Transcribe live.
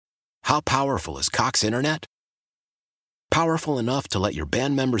How powerful is Cox Internet? Powerful enough to let your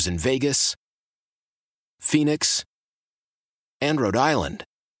band members in Vegas, Phoenix, and Rhode Island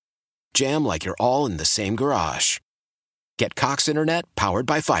jam like you're all in the same garage. Get Cox Internet powered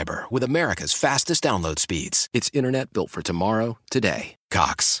by fiber with America's fastest download speeds. It's internet built for tomorrow, today.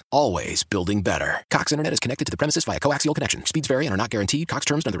 Cox, always building better. Cox Internet is connected to the premises via coaxial connection. Speeds vary and are not guaranteed. Cox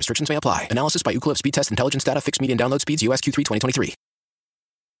terms and other restrictions may apply. Analysis by Ookla Speed Test Intelligence Data. Fixed median download speeds. US Q3 2023.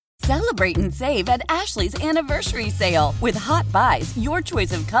 Celebrate and save at Ashley's Anniversary Sale. With Hot Buys, your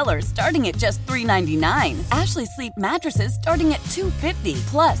choice of colors starting at just $3.99. Ashley Sleep mattresses starting at $2.50.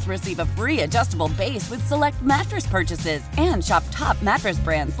 Plus, receive a free adjustable base with select mattress purchases. And shop top mattress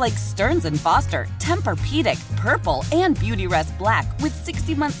brands like Stearns & Foster, Tempur-Pedic, Purple, and Beautyrest Black with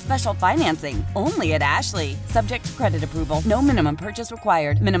 60-month special financing. Only at Ashley. Subject to credit approval. No minimum purchase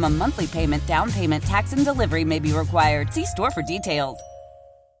required. Minimum monthly payment, down payment, tax, and delivery may be required. See store for details.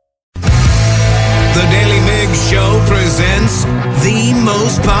 The Daily Migs Show presents the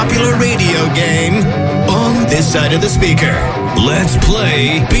most popular radio game on this side of the speaker. Let's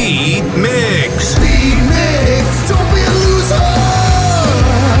play Beat Migs. Beat Migs, don't be a loser.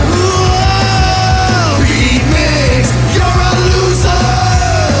 Whoa. Beat Migs, you're a loser.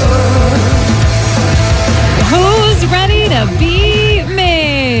 Who's ready to beat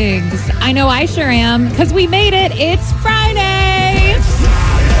Migs? I know I sure am, because we made it. It's Friday.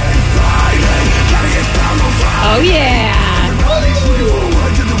 Oh, yeah.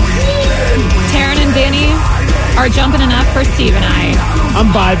 Taryn and Danny are jumping enough for Steve and I. I'm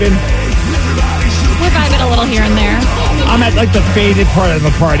vibing. We're vibing a little here and there. I'm at like the faded part of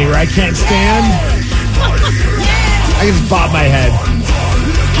the party where I can't stand. I can just bob my head.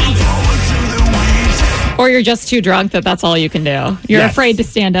 Or you're just too drunk that's all you can do. You're afraid to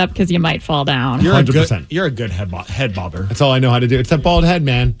stand up because you might fall down. You're 100%. You're a good head bobber. That's all I know how to do. It's that bald head,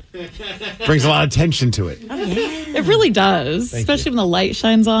 man. Brings a lot of attention to it. It really does, especially when the light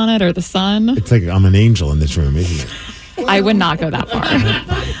shines on it or the sun. It's like I'm an angel in this room, isn't it? I would not go that far.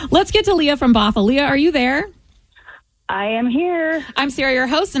 Let's get to Leah from Bothell. Leah, are you there? I am here. I'm Sarah, your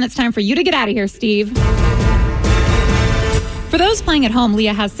host, and it's time for you to get out of here, Steve. For those playing at home,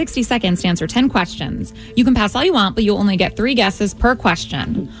 Leah has 60 seconds to answer 10 questions. You can pass all you want, but you'll only get 3 guesses per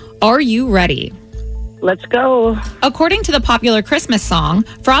question. Are you ready? Let's go. According to the popular Christmas song,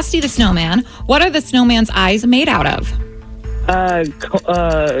 Frosty the Snowman, what are the snowman's eyes made out of?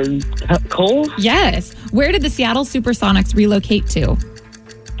 Coal? Yes. Where did the Seattle Supersonics relocate to?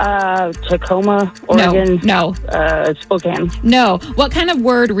 Tacoma, Oregon. No. Spokane. No. What kind of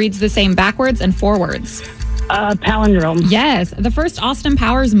word reads the same backwards and forwards? Palindrome. Yes. The first Austin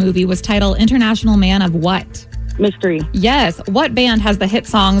Powers movie was titled International Man of what? Mystery. Yes. What band has the hit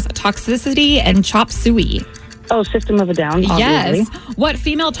songs Toxicity and Chop Suey? Oh, System of a Down, obviously. Yes. What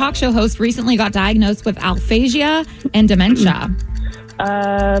female talk show host recently got diagnosed with aphasia and dementia?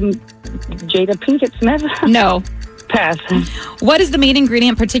 Jada Pinkett Smith. No. Pass. What is the main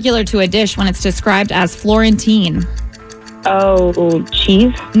ingredient particular to a dish when it's described as Florentine? Oh,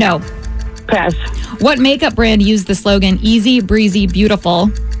 cheese. No. Pass. What makeup brand used the slogan Easy, Breezy, Beautiful?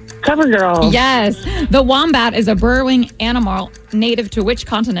 CoverGirl. Yes. The wombat is a burrowing animal native to which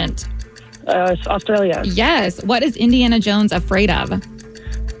continent? Australia. Yes. What is Indiana Jones afraid of?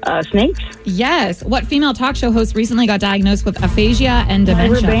 Snakes. Yes. What female talk show host recently got diagnosed with aphasia and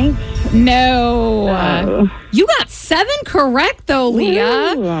dementia? Banks. No. You got 7 correct, though,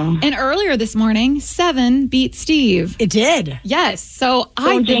 Leah. Ooh. And earlier this morning, 7 beat Steve. It did. Yes. So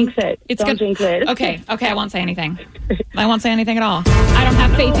Don't jinx it. Don't jinx it. Okay. I won't say anything. I won't say anything at all. I don't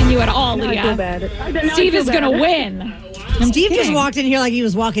have faith in you at all, No, Leah. I feel bad. Steve is going to win. Steve just walked in here like he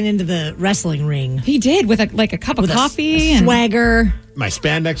was walking into the wrestling ring. He did with a cup of coffee a and swagger. My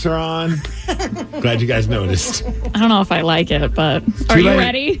spandex are on. Glad you guys noticed. I don't know if I like it, but are you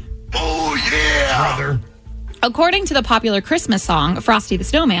ready? Oh, yeah. Brother. According to the popular Christmas song, Frosty the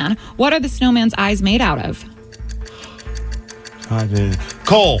Snowman, what are the snowman's eyes made out of?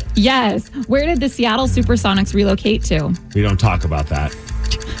 Coal. Yes. Where did the Seattle Supersonics relocate to? We don't talk about that.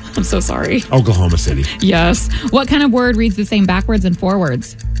 I'm so sorry. Oklahoma City. Yes. What kind of word reads the same backwards and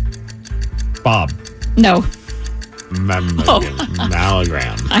forwards? Bob. No.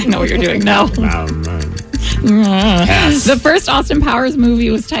 Mallogram. I know what you're doing. No. Pass. The first Austin Powers movie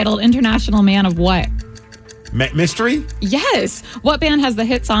was titled International Man of what? Mystery? Yes. What band has the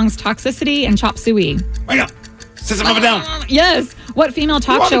hit songs Toxicity and Chop Suey? Wait up. System of a Down. Yes. What female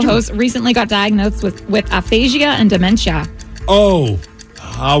talk show host recently got diagnosed with aphasia and dementia? Oh,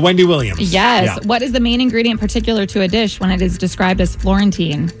 Wendy Williams. Yes. Yeah. What is the main ingredient particular to a dish when it is described as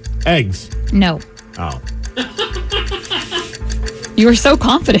Florentine? Eggs. No. Oh. You were so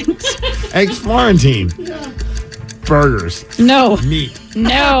confident. Eggs Florentine. Burgers. No. Meat.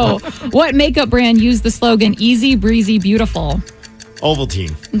 No. What makeup brand used the slogan "Easy, Breezy, Beautiful"?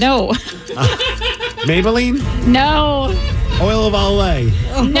 Ovaltine. No. Maybelline. No. Oil of Olay.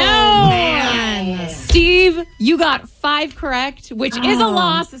 No. Man. Steve, you got 5 correct, which is a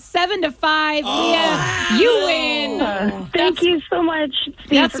loss. 7-5. Leah, you win. Thank you so much, Steve,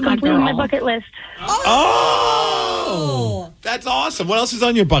 That's for my completing my girl. bucket list. Oh, that's awesome. What else is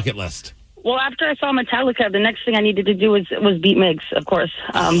on your bucket list? Well, after I saw Metallica, the next thing I needed to do was BEAT MIGS, of course.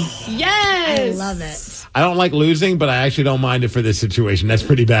 Yes. I love it. I don't like losing, but I actually don't mind it for this situation. That's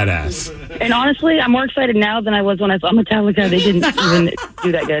pretty badass. And honestly, I'm more excited now than I was when I saw Metallica. They didn't even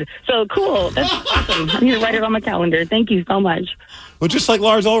do that good. So cool. That's awesome. I need to write it on my calendar. Thank you so much. Well, just like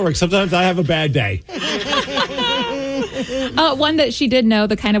Lars Ulrich, sometimes I have a bad day. One that she did know,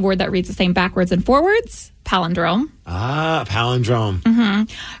 the kind of word that reads the same backwards and forwards. Palindrome. Ah, palindrome.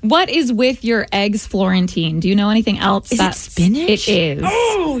 Mm-hmm. What is with your eggs Florentine? Do you know anything else? Is it spinach? It is.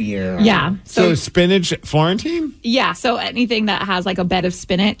 Oh, yeah. Yeah. So spinach Florentine? Yeah. So anything that has like a bed of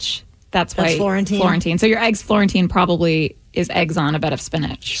spinach, that's why Florentine. So your eggs Florentine probably is eggs on a bed of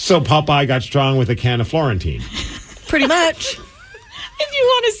spinach. So Popeye got strong with a can of Florentine. Pretty much. If you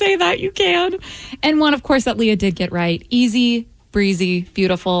want to say that, you can. And one, of course, that Leah did get right. Easy, breezy,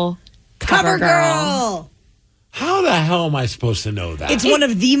 beautiful, cover girl. How the hell am I supposed to know that? It's one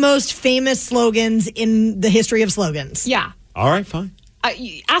of the most famous slogans in the history of slogans. Yeah. All right, fine.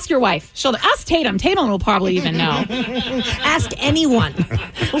 Ask your wife. Ask Tatum. Tatum will probably even know. Ask anyone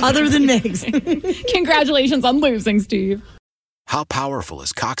other than Migs. Congratulations on losing, Steve. How powerful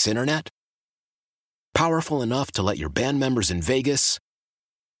is Cox Internet? Powerful enough to let your band members in Vegas,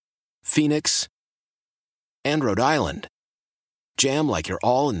 Phoenix, and Rhode Island jam like you're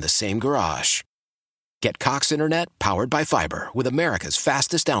all in the same garage. Get Cox Internet powered by fiber with America's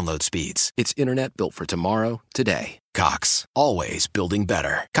fastest download speeds. It's internet built for tomorrow, today. Cox, always building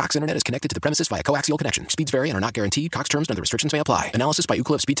better. Cox Internet is connected to the premises via coaxial connection. Speeds vary and are not guaranteed. Cox terms and other restrictions may apply. Analysis by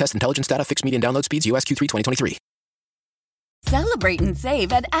Ookla of Speed Test Intelligence Data. Fixed median download speeds. US Q3 2023. Celebrate and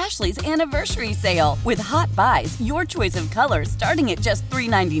save at Ashley's Anniversary Sale. With Hot Buys, your choice of colors starting at just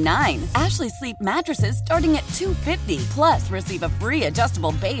 $3.99. Ashley Sleep mattresses starting at $2.50. Plus, receive a free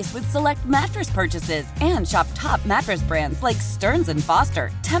adjustable base with select mattress purchases. And shop top mattress brands like Stearns & Foster,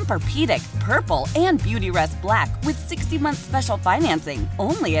 Tempur-Pedic, Purple, and Beautyrest Black with 60-month special financing.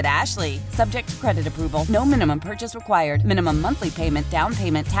 Only at Ashley. Subject to credit approval. No minimum purchase required. Minimum monthly payment, down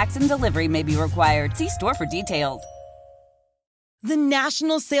payment, tax, and delivery may be required. See store for details. The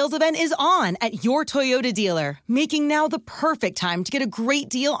national sales event is on at your Toyota dealer, making now the perfect time to get a great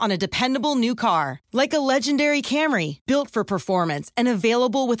deal on a dependable new car. Like a legendary Camry, built for performance and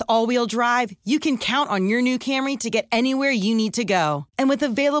available with all-wheel drive, you can count on your new Camry to get anywhere you need to go. And with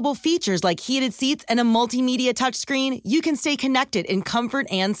available features like heated seats and a multimedia touchscreen, you can stay connected in comfort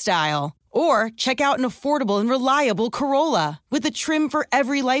and style. Or check out an affordable and reliable Corolla with a trim for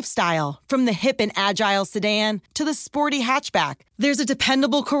every lifestyle. From the hip and agile sedan to the sporty hatchback, there's a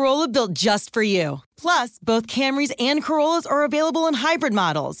dependable Corolla built just for you. Plus, both Camrys and Corollas are available in hybrid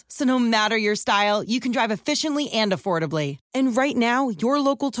models. So no matter your style, you can drive efficiently and affordably. And right now, your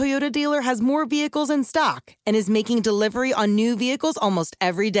local Toyota dealer has more vehicles in stock and is making delivery on new vehicles almost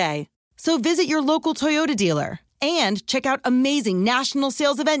every day. So visit your local Toyota dealer. And check out amazing national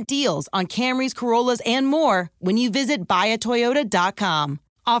sales event deals on Camrys, Corollas, and more when you visit buyatoyota.com.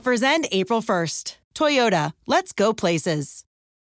 Offers end April 1st. Toyota, let's go places.